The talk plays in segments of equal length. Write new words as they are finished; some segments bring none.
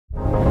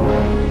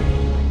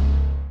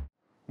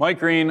Mike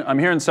Green, I'm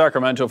here in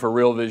Sacramento for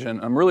Real Vision.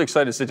 I'm really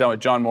excited to sit down with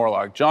John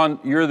Moorlach. John,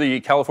 you're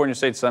the California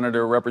State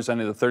Senator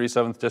representing the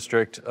 37th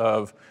District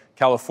of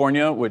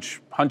California,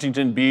 which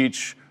Huntington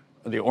Beach,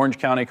 the Orange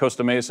County,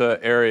 Costa Mesa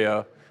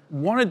area.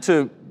 Wanted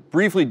to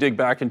briefly dig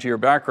back into your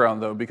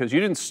background, though, because you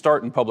didn't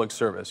start in public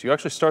service. You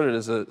actually started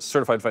as a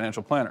certified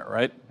financial planner,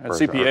 right? A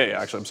CPA,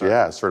 actually, I'm sorry.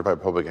 Yeah,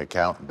 certified public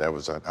accountant. That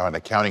was an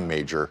accounting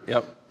major.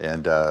 Yep.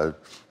 And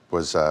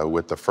was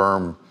with the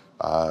firm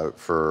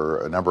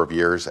for a number of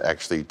years,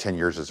 actually 10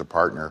 years as a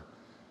partner,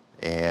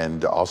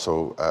 and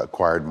also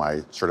acquired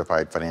my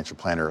certified financial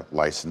planner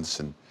license,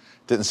 and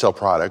didn't sell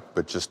product,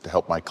 but just to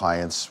help my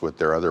clients with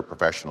their other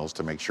professionals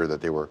to make sure that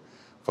they were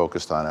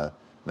focused on an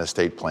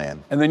estate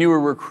plan. And then you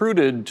were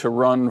recruited to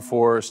run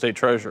for state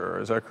treasurer,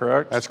 is that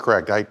correct? That's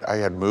correct. I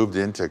had moved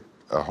into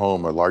a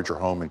larger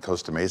home in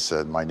Costa Mesa,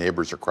 and my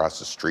neighbors across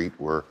the street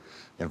were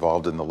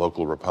involved in the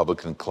local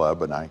Republican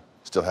club, and I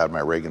still had my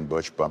Reagan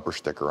Bush bumper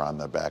sticker on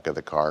the back of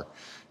the car.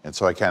 And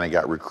so I kind of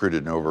got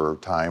recruited, and over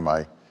time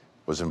I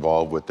was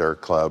involved with their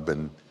club,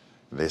 and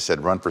they said,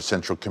 run for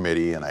Central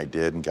Committee, and I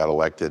did and got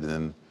elected. And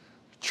then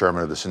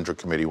chairman of the Central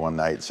Committee one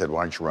night said,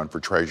 why don't you run for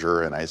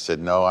treasurer? And I said,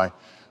 no,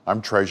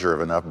 I'm treasurer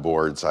of enough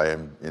boards.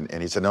 And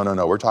he said,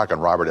 no, we're talking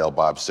Robert L.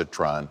 Bob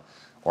Citron,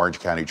 Orange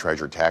County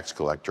Treasurer Tax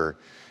Collector.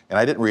 And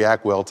I didn't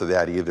react well to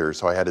that either,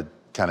 so I had to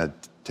kind of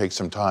take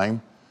some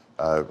time.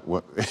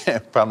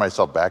 Found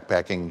myself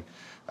backpacking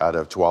out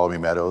of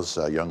Tuolumne Meadows,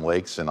 Young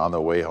Lakes, and on the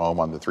way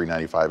home on the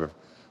 395,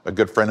 a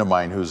good friend of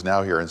mine who's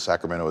now here in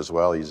Sacramento as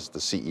well, he's the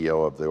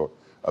CEO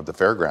of the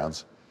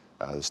fairgrounds,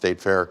 the state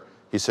fair.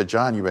 He said,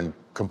 John, you've been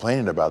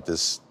complaining about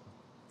this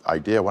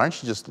idea. Why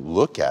don't you just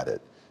look at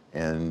it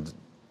and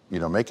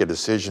make a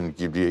decision?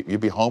 You'd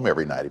be home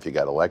every night if you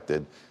got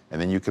elected, and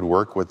then you could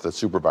work with the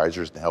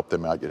supervisors and help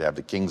them out. You'd have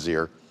the king's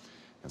ear.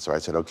 And so I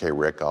said, okay,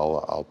 Rick,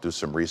 I'll do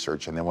some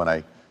research. And then when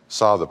I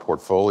saw the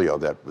portfolio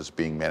that was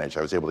being managed,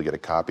 I was able to get a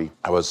copy.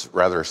 I was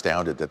rather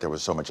astounded that there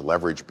was so much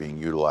leverage being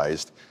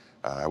utilized.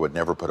 I would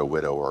never put a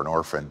widow or an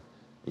orphan,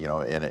 in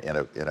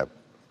a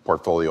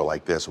portfolio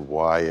like this.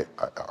 Why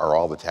are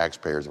all the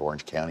taxpayers of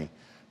Orange County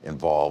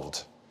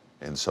involved?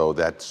 And so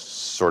that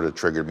sort of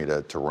triggered me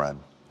to run.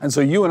 And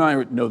so you and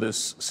I know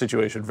this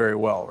situation very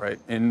well, right?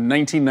 In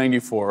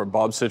 1994,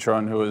 Bob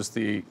Citron, who was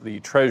the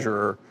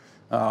treasurer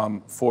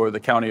for the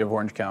county of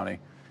Orange County,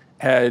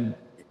 had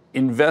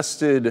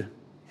invested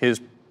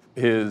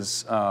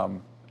his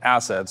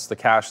assets, the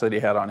cash that he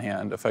had on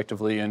hand,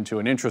 effectively into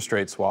an interest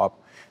rate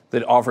swap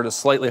that offered a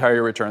slightly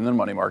higher return than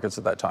money markets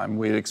at that time.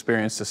 We had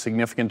experienced a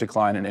significant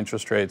decline in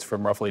interest rates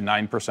from roughly 9%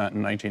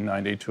 in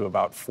 1990 to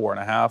about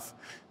 4.5%,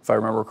 if I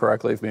remember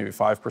correctly, maybe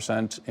 5%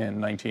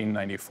 in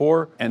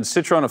 1994. And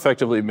Citron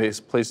effectively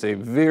placed a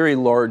very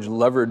large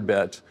levered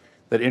bet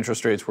that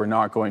interest rates were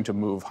not going to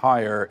move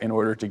higher in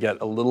order to get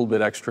a little bit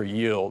extra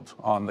yield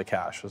on the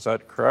cash. Is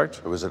that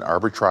correct? It was an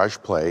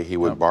arbitrage play. He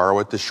would borrow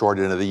at the short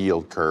end of the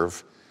yield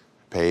curve,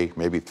 pay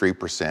maybe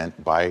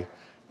 3%, buy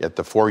at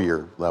the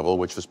 4-year level,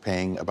 which was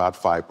paying about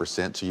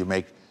 5%. So you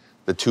make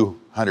the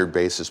 200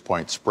 basis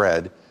point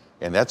spread.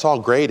 And that's all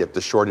great if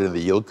the short end of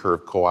the yield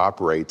curve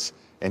cooperates.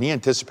 And he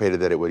anticipated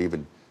that it would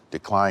even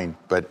decline.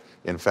 But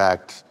in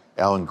fact,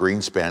 Alan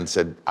Greenspan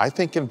said, I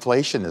think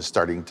inflation is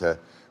starting to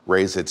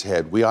raise its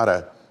head. We ought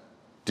to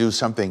do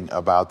something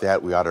about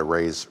that. We ought to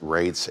raise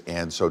rates.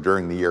 And so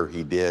during the year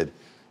he did.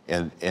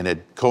 And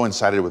it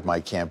coincided with my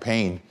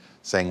campaign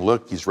saying,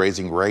 look, he's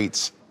raising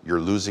rates. You're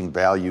losing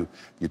value.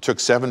 You took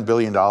 $7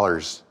 billion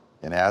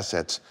in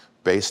assets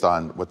based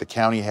on what the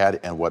county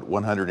had and what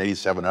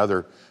 187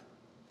 other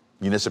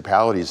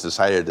municipalities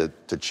decided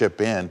to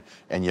chip in,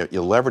 and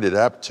you levered it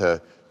up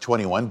to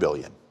 21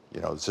 billion.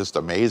 It's just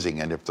amazing.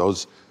 And if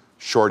those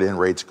short end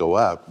rates go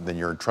up, then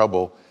you're in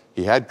trouble.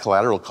 He had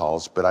collateral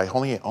calls, but I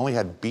only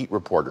had beat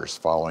reporters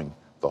following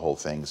the whole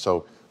thing.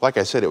 So, like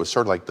I said, it was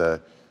sort of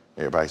like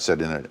if I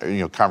said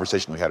in a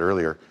conversation we had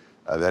earlier,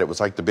 that it was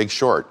like The Big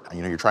Short.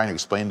 You're trying to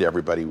explain to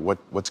everybody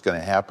what's going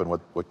to happen,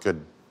 what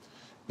could,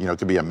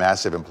 could be a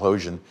massive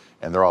implosion,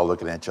 and they're all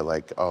looking at you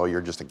like, oh,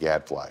 you're just a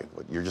gadfly,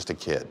 you're just a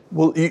kid.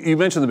 Well, you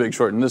mentioned The Big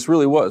Short, and this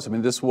really was.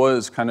 This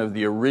was kind of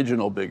the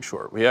original Big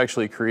Short. We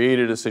actually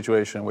created a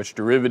situation in which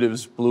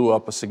derivatives blew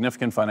up a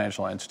significant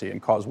financial entity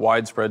and caused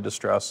widespread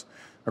distress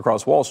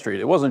across Wall Street.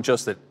 It wasn't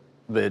just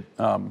that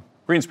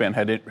Greenspan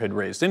had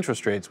raised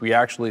interest rates. We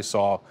actually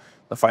saw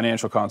the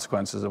financial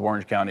consequences of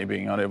Orange County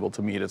being unable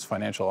to meet its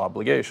financial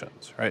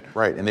obligations, right?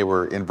 Right, and they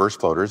were inverse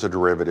floaters, a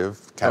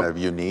derivative, kind of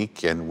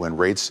unique, and when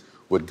rates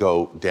would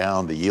go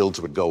down, the yields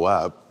would go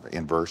up,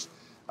 inverse,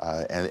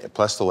 and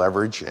plus the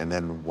leverage, and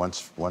then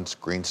once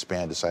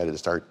Greenspan decided to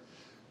start,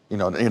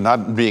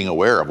 not being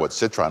aware of what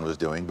Citron was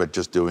doing, but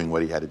just doing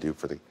what he had to do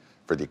for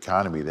the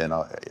economy, then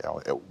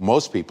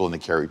most people in the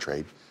carry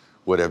trade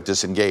would have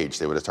disengaged.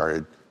 They would have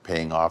started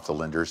paying off the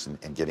lenders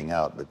and getting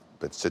out,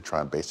 but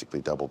Citron basically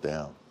doubled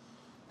down.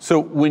 So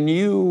when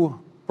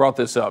you brought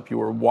this up, you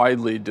were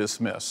widely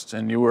dismissed,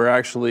 and you were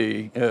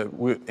actually,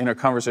 in a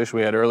conversation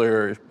we had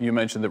earlier, you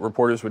mentioned that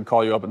reporters would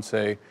call you up and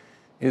say,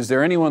 is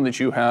there anyone that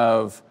you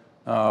have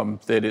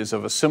that is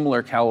of a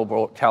similar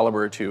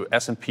caliber to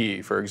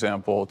S&P, for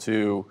example,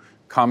 to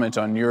comment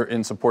on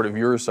in support of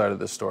your side of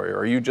the story? Or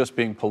are you just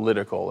being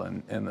political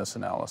in this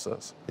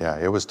analysis? Yeah,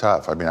 it was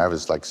tough. I mean, I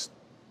was like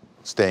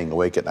staying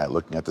awake at night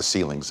looking at the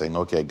ceiling saying,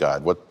 okay,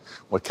 God,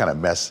 what kind of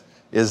mess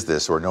is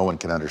this, or no one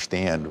can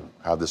understand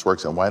how this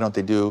works, and why don't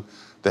they do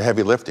the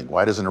heavy lifting?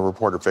 Why doesn't a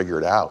reporter figure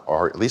it out,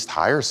 or at least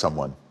hire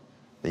someone,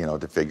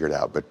 to figure it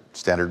out? But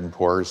Standard &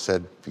 Poor's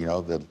said,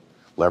 the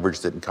leverage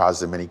didn't cause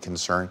them any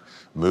concern.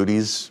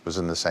 Moody's was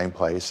in the same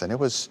place, and it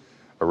was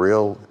a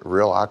real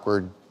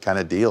awkward kind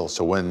of deal.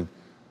 So when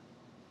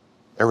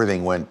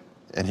everything went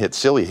and hit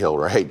Silly Hill,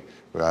 right?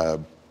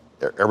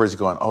 Everybody's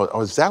going,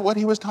 oh, is that what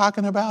he was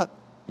talking about?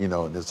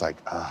 And it's like,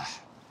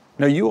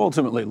 Now, you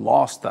ultimately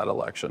lost that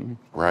election.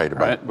 Right,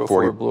 about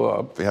before it blew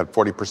up. We had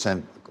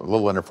 40%, a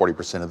little under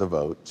 40% of the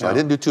vote. So Yeah. I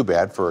didn't do too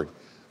bad for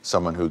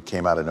someone who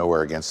came out of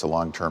nowhere against a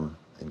long-term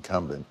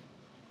incumbent.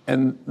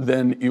 And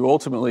then you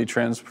ultimately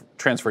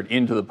transferred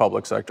into the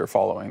public sector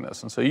following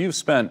this. And so you've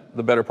spent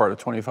the better part of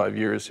 25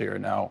 years here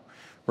now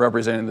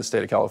representing the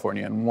state of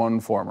California in one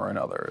form or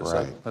another.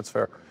 That's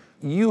fair.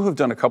 You have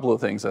done a couple of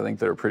things I think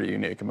that are pretty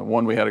unique. I mean,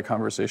 one, we had a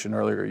conversation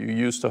earlier. You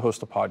used to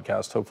host a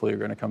podcast. Hopefully you're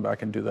going to come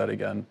back and do that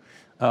again.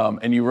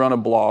 And you run a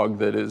blog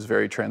that is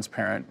very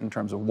transparent in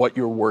terms of what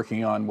you're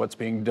working on, what's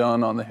being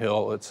done on the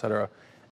Hill, et cetera.